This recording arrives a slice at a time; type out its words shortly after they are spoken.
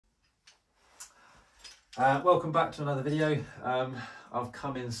Welcome back to another video. I've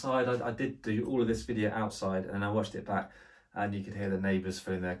come inside. I did do all of this video outside and I watched it back and you could hear the neighbours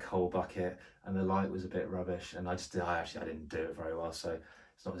filling their coal bucket and the light was a bit rubbish, and I didn't do it very well, so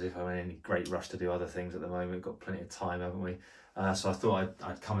it's not as if I'm in any great rush to do other things at the moment. We've got plenty of time, haven't we? So I thought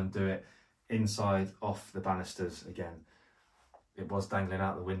I'd come and do it inside off the banisters again. It was dangling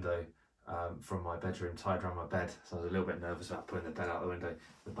out the window from my bedroom, tied around my bed, so I was a little bit nervous about pulling the bed out the window.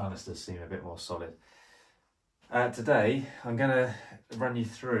 The banisters seem a bit more solid. Today I'm going to run you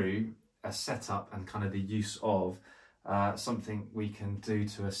through a setup and kind of the use of something we can do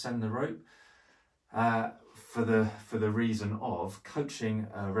to ascend the rope for the reason of coaching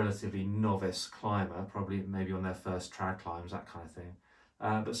a relatively novice climber, probably maybe on their first trad climbs, that kind of thing.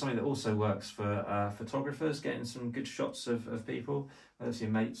 But something that also works for photographers, getting some good shots of people, whether it's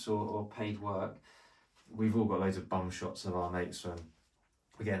your mates or paid work. We've all got loads of bum shots of our mates when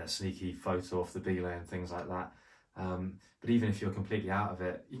we're getting a sneaky photo off the belay and things like that. But even if you're completely out of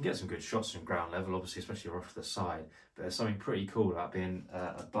it, you can get some good shots from ground level, obviously, especially if you're off to the side. But there's something pretty cool about being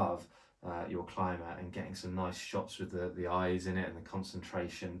above your climber and getting some nice shots with the eyes in it and the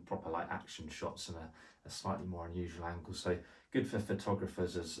concentration, proper like action shots and a slightly more unusual angle. So good for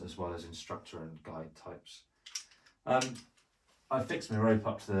photographers as well as instructor and guide types. I fixed my rope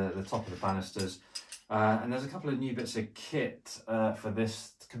up to the top of the banisters, and there's a couple of new bits of kit for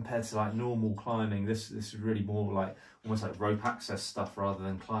this compared to like normal climbing. This is really more like almost like rope access stuff rather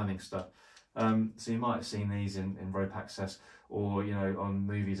than climbing stuff. So you might have seen these in rope access, or you know, on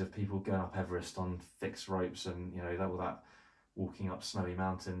movies of people going up Everest on fixed ropes and you know all that walking up snowy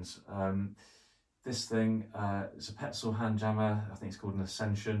mountains. This thing is a Petzl hand jammer. I think it's called an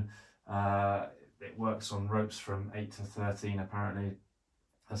Ascension. It works on ropes from 8 to 13 apparently.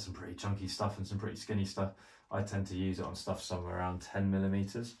 There's some pretty chunky stuff and some pretty skinny stuff. I tend to use it on stuff somewhere around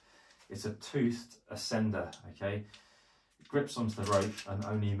 10mm. It's a toothed ascender, okay? It grips onto the rope and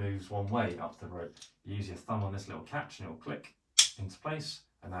only moves one way up the rope. You use your thumb on this little catch and it will click into place,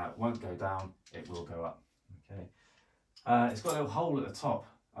 and now it won't go down, it will go up, okay? It's got a little hole at the top.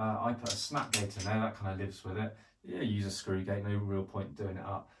 I put a snap gate in there, that kind of lives with it. Yeah, use a screw gate, no real point doing it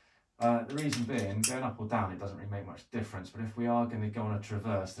up. The reason being, going up or down, it doesn't really make much difference, but if we are going to go on a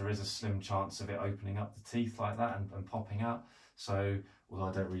traverse, there is a slim chance of it opening up the teeth like that and popping out. So, although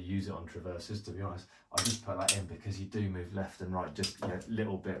I don't really use it on traverses, to be honest, I just put that in because you do move left and right just a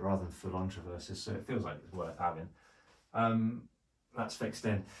little bit rather than full on traverses, so it feels like it's worth having. That's fixed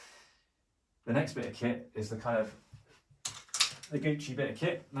in. The next bit of kit is the kind of the Gucci bit of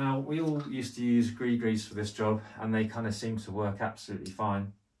kit. Now, we all used to use Gree-Grees for this job and they kind of seem to work absolutely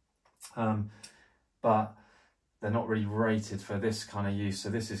fine. But they're not really rated for this kind of use. So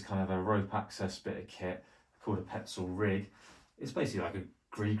this is kind of a rope access bit of kit called a Petzl rig. It's basically like a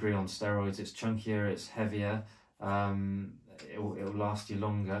Gree-Gree on steroids. It's chunkier, it's heavier, it'll last you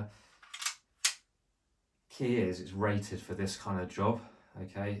longer. Key is it's rated for this kind of job,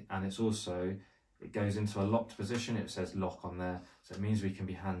 okay? And it's also, it goes into a locked position. It says lock on there, so it means we can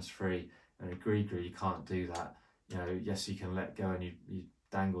be hands-free. And a Gree-Gree, you can't do that. You know, yes, you can let go and you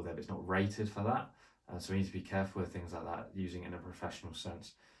dangle there, but it's not rated for that. So we need to be careful with things like that, using it in a professional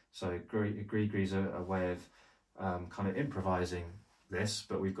sense. So Gree-Grees are a way of kind of improvising this,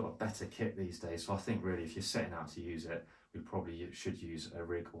 but we've got a better kit these days. So I think really if you're setting out to use it, we probably should use a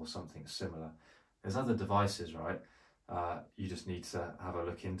rig or something similar. There's other devices, right? You just need to have a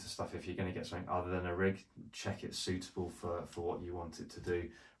look into stuff. If you're going to get something other than a rig, check it's suitable for what you want it to do.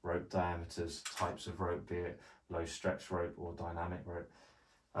 Rope diameters, types of rope, be it low stretch rope or dynamic rope.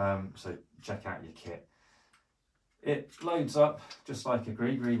 So check out your kit. It loads up just like a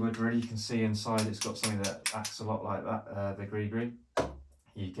Gree-Gree would really. You can see inside it's got something that acts a lot like that, the Gree-Gree.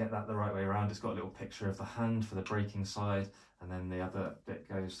 You get that the right way around. It's got a little picture of the hand for the braking side, and then the other bit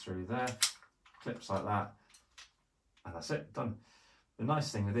goes through there, clips like that, and that's it, done. The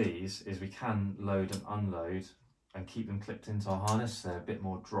nice thing with these is we can load and unload and keep them clipped into our harness. They're a bit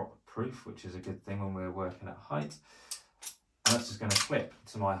more drop proof, which is a good thing when we're working at height. And that's just going to clip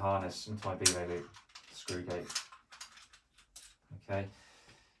to my harness, into my belay loop, screw gate. Okay.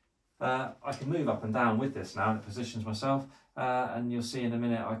 I can move up and down with this now, and it positions myself. And you'll see in a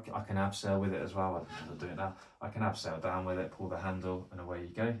minute, I can abseil with it as well. I'll do it now. I can abseil down with it, pull the handle, and away you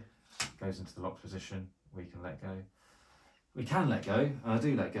go. It goes into the locked position. We can let go. We can let go, and I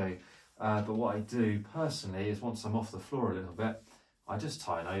do let go. But what I do personally is once I'm off the floor a little bit, I just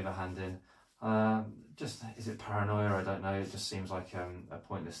tie an overhand in. Is it paranoia? I don't know. It just seems like a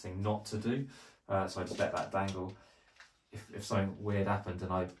pointless thing not to do. So I just let that dangle. If something weird happened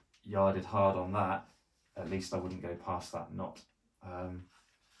and I yarded hard on that, at least I wouldn't go past that knot.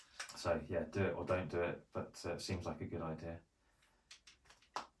 So yeah, do it or don't do it, but it seems like a good idea.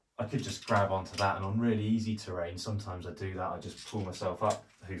 I could just grab onto that, and on really easy terrain, sometimes I do that. I just pull myself up,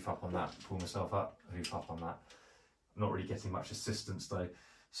 hoof up on that, pull myself up, hoof up on that. I'm not really getting much assistance though.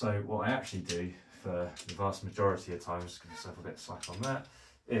 So what I actually do for the vast majority of times, give myself a bit of slack on that,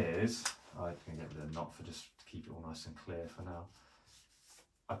 is I can get rid of the knot for just to keep it all nice and clear for now.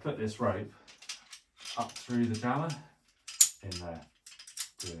 I put this rope up through the jammer in there,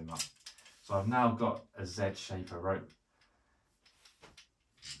 glue them up. So I've now got a Z shape of rope.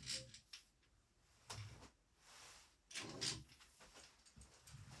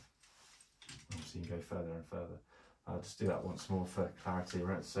 So you can go further and further. I'll just do that once more for clarity.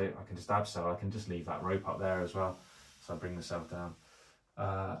 So I can just abseil, I can just leave that rope up there as well. So I bring myself down.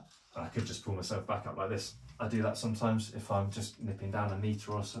 I could just pull myself back up like this. I do that sometimes if I'm just nipping down a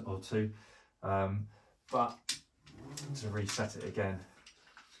metre or two. But to reset it again,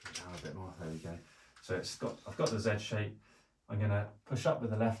 just go down a bit more, there we go. So I've got the Z shape. I'm going to push up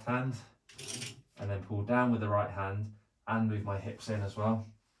with the left hand and then pull down with the right hand and move my hips in as well,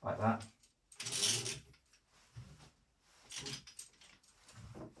 like that.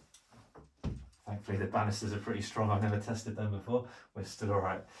 Thankfully the banisters are pretty strong, I've never tested them before, we're still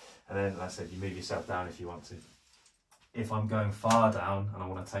alright. And then, like I said, you move yourself down if you want to. If I'm going far down and I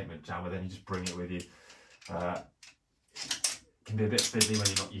want to take my jammer, then you just bring it with you. It can be a bit fiddly when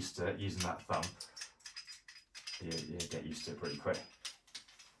you're not used to using that thumb. You get used to it pretty quick.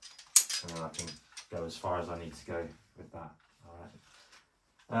 And then I can go as far as I need to go with that.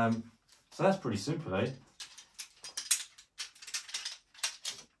 Alright. So that's pretty simple, eh?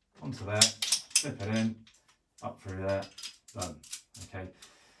 Onto there, slip it in, up through there, done. Okay.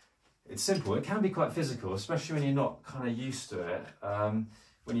 It's simple. It can be quite physical, especially when you're not kind of used to it.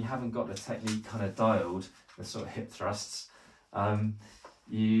 When you haven't got the technique kind of dialed, the sort of hip thrusts,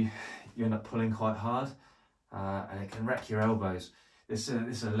 you end up pulling quite hard, and it can wreck your elbows. This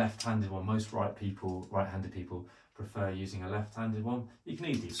is a left-handed one. Most right-handed people prefer using a left-handed one. You can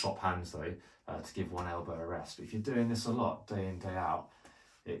easily swap hands though to give one elbow a rest. But if you're doing this a lot, day in, day out,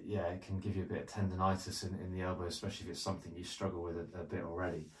 it can give you a bit of tendonitis in the elbow, especially if it's something you struggle with a bit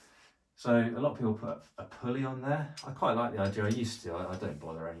already. So a lot of people put a pulley on there. I quite like the idea. I used to. I don't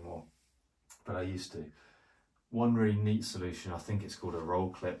bother anymore, but I used to. One really neat solution, I think it's called a roll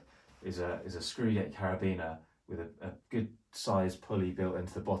clip, is a screw gate carabiner with a good size pulley built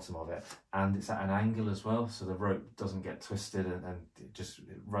into the bottom of it, and it's at an angle as well, so the rope doesn't get twisted and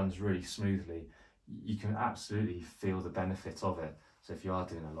it runs really smoothly. You can absolutely feel the benefit of it. So if you are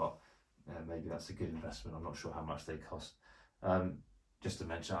doing a lot, maybe that's a good investment. I'm not sure how much they cost. Just to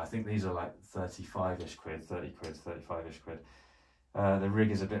mention, I think these are like 35-ish quid, 30 quid, 35-ish quid. The rig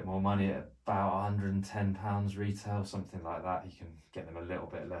is a bit more money at about £110 retail, something like that. You can get them a little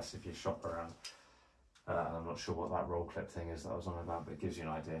bit less if you shop around. And I'm not sure what that roll clip thing is that I was on about, but it gives you an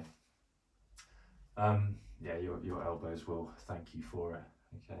idea. Yeah, your elbows will thank you for it.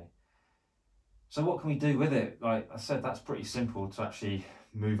 Okay. So what can we do with it? Like I said, that's pretty simple to actually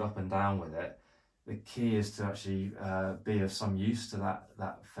move up and down with it. The key is to actually be of some use to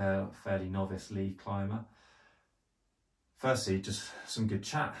that fairly novice lead climber. Firstly, just some good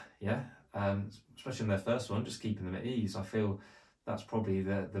chat, yeah? Especially in their first one, just keeping them at ease. I feel that's probably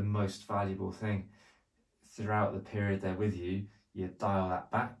the most valuable thing. Throughout the period they're with you, you dial that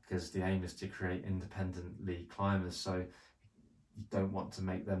back because the aim is to create independent lead climbers. So you don't want to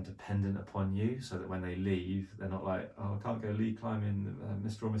make them dependent upon you, so that when they leave, they're not like, oh, I can't go lead climbing,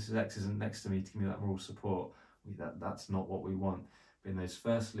 Mr. or Mrs. X isn't next to me to give me that moral support. That's not what we want. But in those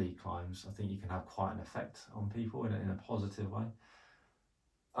first lead climbs, I think you can have quite an effect on people in a positive way.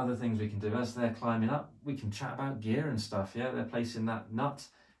 Other things we can do as they're climbing up, we can chat about gear and stuff, yeah? They're placing that nut.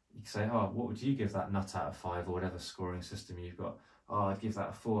 You can say, oh, what would you give that nut out of 5, or whatever scoring system you've got? Oh, I'd give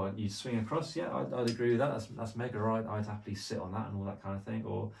that a 4. You'd swing across, yeah, I'd agree with that. That's mega right. I'd happily sit on that and all that kind of thing.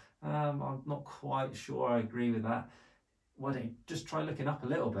 Or I'm not quite sure I agree with that. Why don't you just try looking up a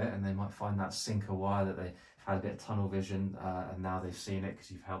little bit, and they might find that sinker wire that they had a bit of tunnel vision, and now they've seen it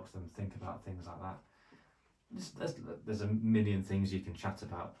because you've helped them think about things like that. There's a million things you can chat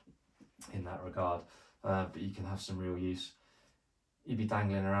about in that regard, but you can have some real use. You'd be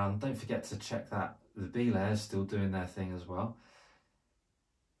dangling around. Don't forget to check that the belayers still doing their thing as well.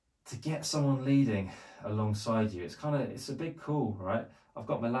 To get someone leading alongside you, it's a big call, right? I've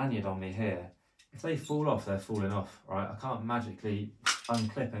got my lanyard on me here. If they fall off, they're falling off, right? I can't magically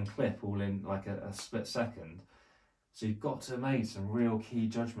unclip and clip all in like a split second. So you've got to make some real key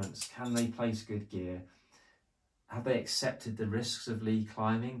judgments. Can they place good gear? Have they accepted the risks of lead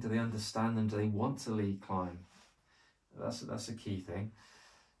climbing? Do they understand them? Do they want to lead climb? That's a key thing.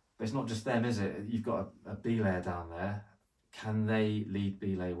 But it's not just them, is it? You've got a belayer down there. Can they lead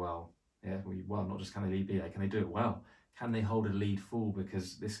belay well? Yeah, well, not just can they lead belay, can they do it well? Can they hold a lead full?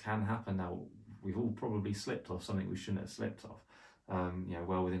 Because this can happen now. We've all probably slipped off something we shouldn't have slipped off, you know,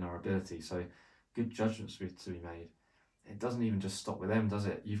 well within our ability. So good judgments to be made. It doesn't even just stop with them, does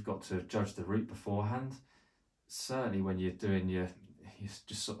it? You've got to judge the route beforehand. Certainly when you're doing you're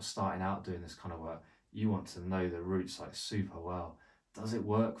just sort of starting out doing this kind of work, you want to know the routes like super well. Does it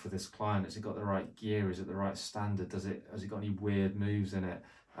work for this client? Has it got the right gear? Is it the right standard? Has it got any weird moves in it?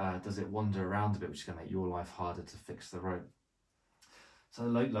 Does it wander around a bit, which is going to make your life harder to fix the rope? So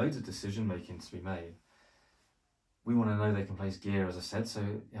loads of decision making to be made. We want to know they can place gear, as I said. So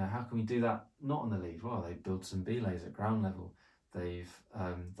you know, how can we do that not on the lead? Well, they build some belays at ground level. They've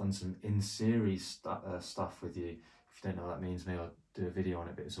done some in-series stuff with you. If you don't know what that means, maybe I'll do a video on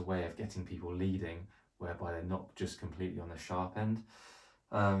it, but it's a way of getting people leading whereby they're not just completely on the sharp end.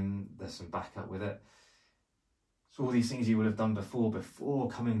 There's some backup with it. So all these things you would have done before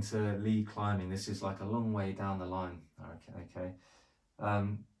coming to lead climbing. This is like a long way down the line. Okay.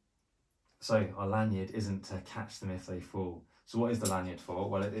 So our lanyard isn't to catch them if they fall. So what is the lanyard for?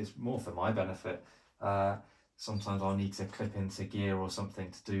 Well, it's more for my benefit. Sometimes I'll need to clip into gear or something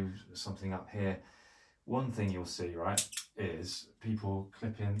to do something up here. One thing you'll see, right, is people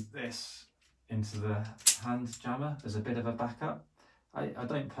clipping this into the hand jammer as a bit of a backup. I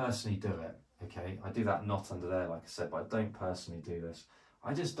don't personally do it, okay? I do that not under there, like I said, but I don't personally do this.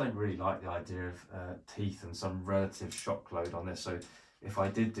 I just don't really like the idea of teeth and some relative shock load on this. So if I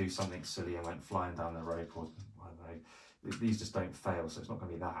did do something silly and went flying down the rope, or I don't know, these just don't fail, so it's not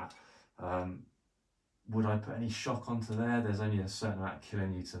going to be that. Would I put any shock onto there? There's only a certain amount of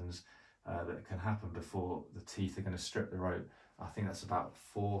kilonewtons that can happen before the teeth are going to strip the rope. I think that's about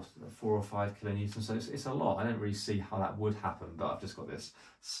 4 or 5 kilonewtons, so it's a lot. I don't really see how that would happen, but I've just got this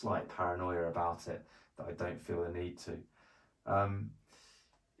slight paranoia about it that I don't feel the need to.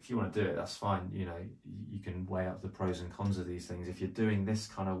 If you want to do it, that's fine. You know, you can weigh up the pros and cons of these things. If you're doing this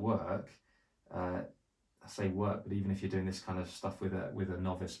kind of work, I say work, but even if you're doing this kind of stuff with a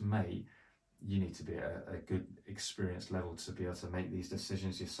novice mate, you need to be at a good experience level to be able to make these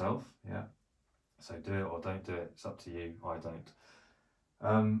decisions yourself. Yeah. So do it or don't do it. It's up to you. I don't.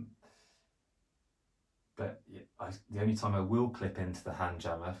 But the only time I will clip into the hand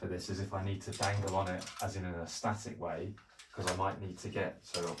jammer for this is if I need to dangle on it, as in a static way, because I might need to get,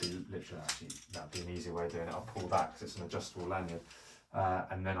 so it'll be literally, actually, that'd be an easier way of doing it. I'll pull that because it's an adjustable lanyard.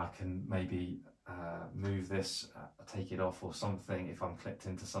 And then I can maybe move this, take it off or something if I'm clipped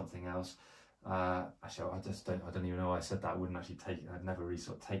into something else. Actually, I don't even know why I said that. I wouldn't actually I'd never really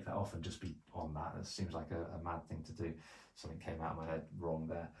sort of take that off and just be on that. It seems like a mad thing to do. Something came out of my head wrong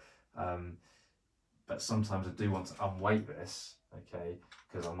there. But sometimes I do want to unweight this, okay,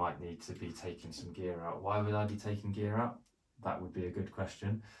 because I might need to be taking some gear out. Why would I be taking gear out? That would be a good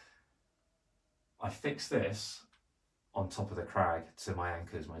question. I fix this on top of the crag to my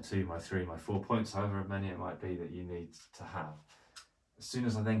anchors, my 2, my 3, my 4 points, however many it might be that you need to have. As soon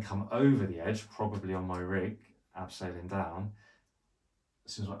as I then come over the edge, probably on my rig, abseiling down,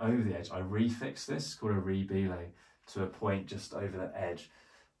 as soon as I'm over the edge, I refix this, it's called a re-belay, to a point just over the edge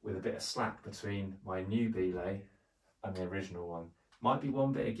with a bit of slack between my new belay and the original one. Might be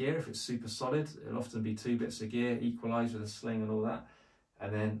 1 bit of gear if it's super solid. It'll often be 2 bits of gear, equalised with a sling and all that.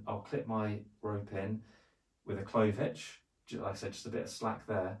 And then I'll clip my rope in with a clove hitch, like I said, just a bit of slack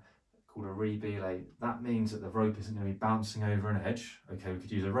there, called a re-belay. That means that the rope isn't going to be bouncing over an edge. Okay, we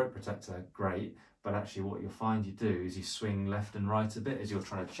could use a rope protector, great, but actually what you'll find you do is you swing left and right a bit as you're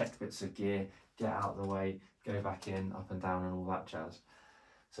trying to check bits of gear, get out of the way, go back in, up and down and all that jazz.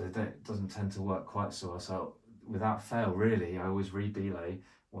 So it doesn't tend to work quite so well. So without fail, really, I always re-belay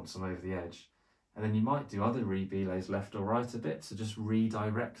once I'm over the edge. And then you might do other re-belays left or right a bit to just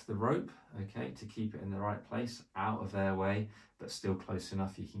redirect the rope, okay, to keep it in the right place, out of their way, but still close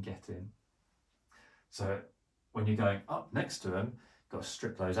enough you can get in. So when you're going up next to them, you've got to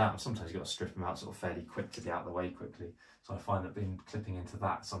strip those out. And sometimes you've got to strip them out sort of fairly quick to get out of the way quickly. So I find that clipping into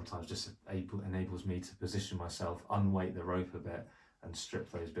that sometimes just enables me to position myself, unweight the rope a bit, and strip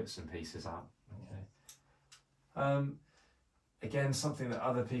those bits and pieces out. Okay. Again, something that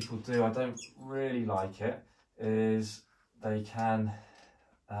other people do, I don't really like it, is they can,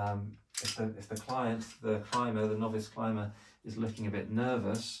 if the client, the climber, the novice climber is looking a bit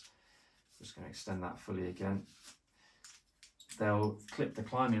nervous, I'm just going to extend that fully again, they'll clip the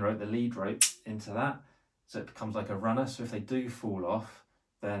climbing rope, the lead rope, into that, so it becomes like a runner. So if they do fall off,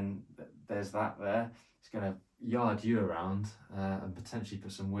 then there's that there. It's going to yard you around and potentially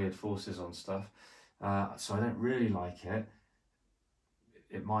put some weird forces on stuff. So I don't really like it.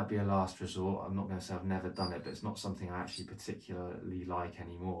 it might be a last resort. I'm not going to say I've never done it, but it's not something I actually particularly like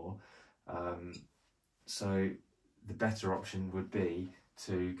anymore. So the better option would be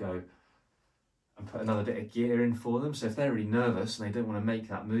to go and put another bit of gear in for them. So if they're really nervous and they don't want to make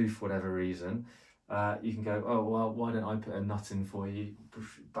that move for whatever reason, you can go, oh, well, why don't I put a nut in for you,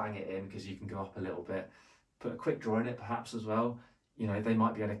 bang it in, because you can go up a little bit, put a quick draw in it perhaps as well. You know, they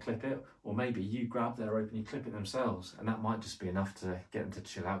might be able to clip it, or maybe you grab their rope and you clip it themselves, and that might just be enough to get them to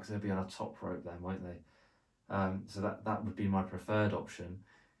chill out, because they'll be on a top rope then, won't they? So that would be my preferred option.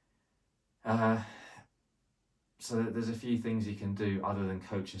 So there's a few things you can do other than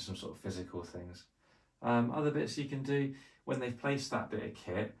coaching some sort of physical things. Other bits you can do, when they've placed that bit of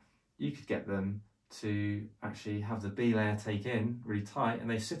kit, you could get them to actually have the B-layer take in really tight and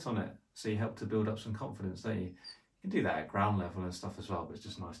they sit on it. So you help to build up some confidence, don't you? You can do that at ground level and stuff as well, but it's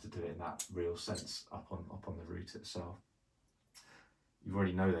just nice to do it in that real sense up on the route itself. You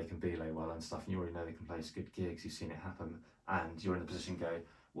already know they can belay well and stuff, and you already know they can place good gear because you've seen it happen, and you're in a position to go,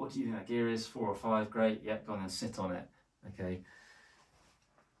 what do you think that gear is? 4 or 5? Great, yeah, go on and sit on it. Okay.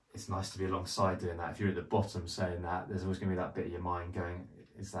 It's nice to be alongside doing that. If you're at the bottom saying that, there's always going to be that bit of your mind going,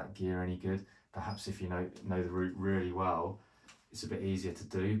 is that gear any good? Perhaps if you know the route really well, it's a bit easier to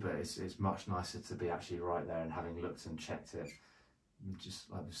do, but it's much nicer to be actually right there and having looked and checked it. Just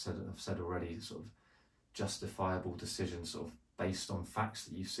like I've said already, sort of justifiable decisions sort of based on facts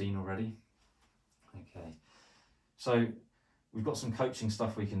that you've seen already. Okay, so we've got some coaching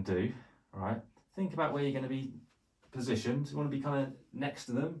stuff we can do, all right? Think about where you're going to be positioned. You want to be kind of next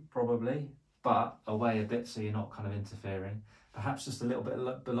to them, probably, but away a bit so you're not kind of interfering. Perhaps just a little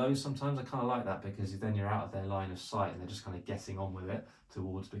bit below sometimes. I kind of like that because then you're out of their line of sight and they're just kind of getting on with it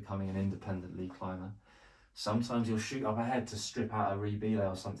towards becoming an independent lead climber. Sometimes you'll shoot up ahead to strip out a re-belay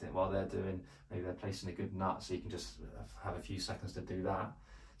or something while they're doing, maybe they're placing a good nut, so you can just have a few seconds to do that.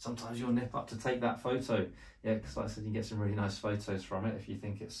 Sometimes you'll nip up to take that photo. Yeah, because like I said, you can get some really nice photos from it if you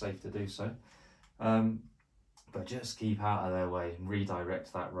think it's safe to do so. But just keep out of their way and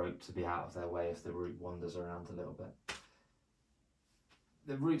redirect that rope to be out of their way if the route wanders around a little bit.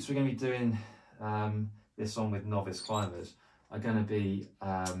 The routes we're going to be doing this on with novice climbers are going to be,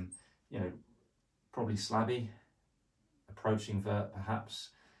 you know, probably slabby, approaching vert perhaps.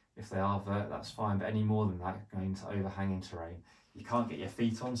 If they are vert, that's fine, but any more than that, going to overhanging terrain. You can't get your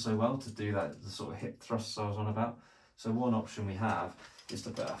feet on so well to do that, the sort of hip thrusts I was on about. So one option we have is to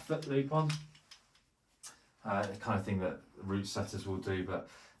put a foot loop on, the kind of thing that route setters will do, but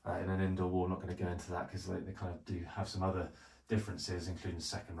in an indoor wall, I'm not going to go into that because they kind of do have some other differences, including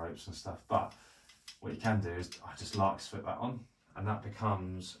second ropes and stuff. But what you can do is I just lark's foot that on, and that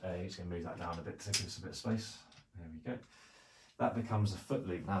becomes a, just going to move that down a bit to give us a bit of space. There we go. That becomes a foot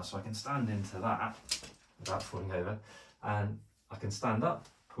loop now, so I can stand into that without falling over, and I can stand up,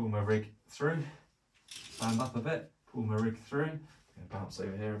 pull my rig through, stand up a bit, pull my rig through, I'm going to bounce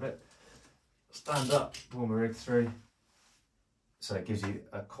over here a bit, stand up, pull my rig through. So it gives you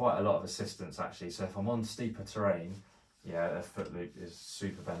quite a lot of assistance actually. So if I'm on steeper terrain, yeah, a foot loop is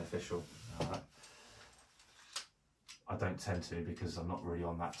super beneficial. I don't tend to because I'm not really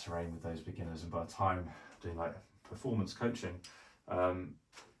on that terrain with those beginners, and by the time doing like performance coaching,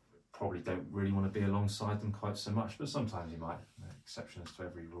 probably don't really want to be alongside them quite so much, but sometimes you might. Exceptions to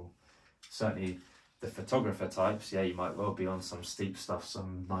every rule. Certainly the photographer types, yeah, you might well be on some steep stuff,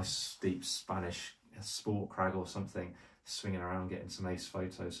 some nice steep Spanish sport crag or something, swinging around getting some ace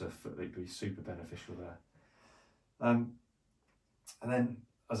photos, so a foot loop would be super beneficial there. And then,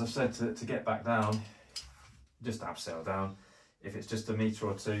 as I've said, to get back down, just abseil down. If it's just a metre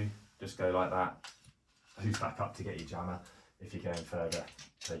or two, just go like that. Who's back up to get your jammer. If you're going further,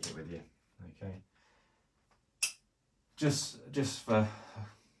 take it with you. Okay. Just for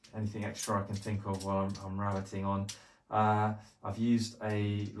anything extra I can think of while I'm rabbiting on, I've used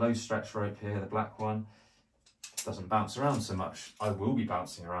a low stretch rope here, the black one. It doesn't bounce around so much. I will be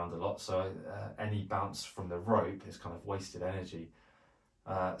bouncing around a lot, so any bounce from the rope is kind of wasted energy.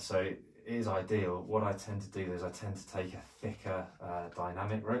 So it is ideal. What I tend to do is I tend to take a thicker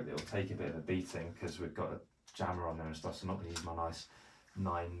dynamic rope. It'll take a bit of a beating because we've got a jammer on there and stuff, so I'm not going to use my nice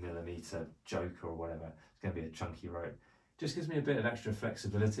 9mm Joker or whatever. It's going to be a chunky rope. Just gives me a bit of extra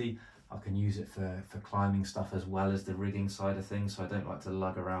flexibility. I can use it for climbing stuff as well as the rigging side of things, so I don't like to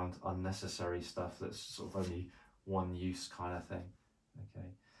lug around unnecessary stuff that's sort of only one use kind of thing. Okay,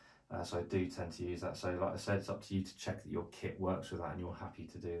 so I do tend to use that. So like I said, it's up to you to check that your kit works with that and you're happy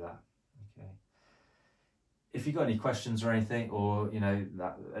to do that. Okay. If you've got any questions or anything, or you know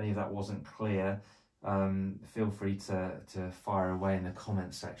that any of that wasn't clear, feel free to fire away in the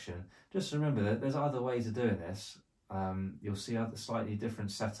comment section. Just remember that there's other ways of doing this. you'll see other slightly different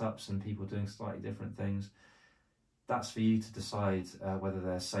setups and people doing slightly different things. That's for you to decide whether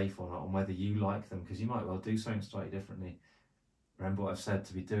they're safe or not, and whether you like them, because you might well do something slightly differently. Remember what I've said,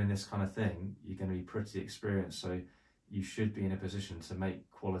 to be doing this kind of thing, you're going to be pretty experienced, so you should be in a position to make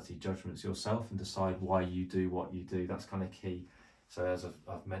quality judgments yourself and decide why you do what you do. That's kind of key. So as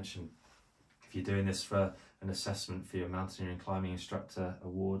I've mentioned, if you're doing this for an assessment for your mountaineering climbing instructor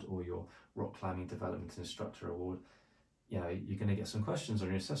award or your rock climbing development instructor award, you know, you're going to get some questions on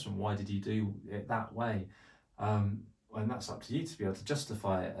your assessment. Why did you do it that way? And that's up to you to be able to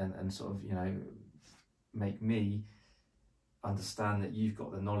justify it and sort of, you know, make me understand that you've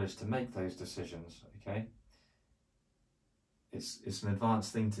got the knowledge to make those decisions. Okay, it's an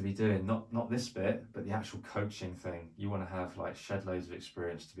advanced thing to be doing, not this bit, but the actual coaching thing. You want to have like shed loads of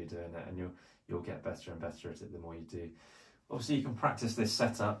experience to be doing it, and you'll get better and better at it the more you do. Obviously you can practice this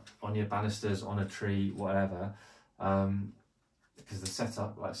setup on your banisters, on a tree, whatever, because the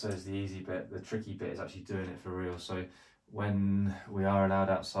setup, like I said, is the easy bit. The tricky bit is actually doing it for real. So when we are allowed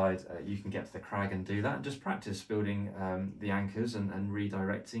outside, you can get to the crag and do that, and just practice building the anchors and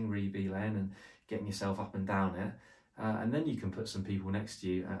redirecting, re-belaying, and getting yourself up and down it. And then you can put some people next to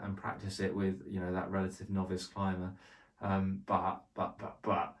you and practice it with, you know, that relative novice climber. But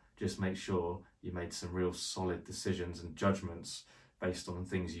just make sure you made some real solid decisions and judgments based on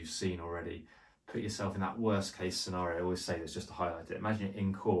things you've seen already. Put yourself in that worst case scenario. I always say this just to highlight it. Imagine it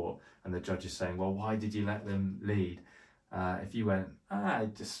in court and the judge is saying, well, why did you let them lead? If you went, I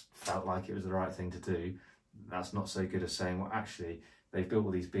just felt like it was the right thing to do, that's not so good as saying, well, actually, they've built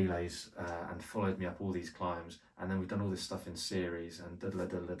all these belays and followed me up all these climbs, and then we've done all this stuff in series, and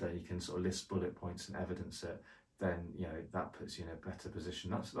you can sort of list bullet points and evidence it. Then, you know, that puts you in a better position.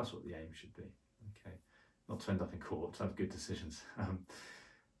 That's what the aim should be. Okay, not to end up in court, to have good decisions.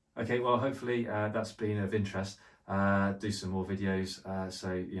 Okay, well, hopefully that's been of interest. Do some more videos,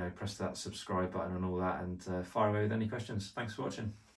 so, you know, press that subscribe button and all that, and fire away with any questions. Thanks for watching.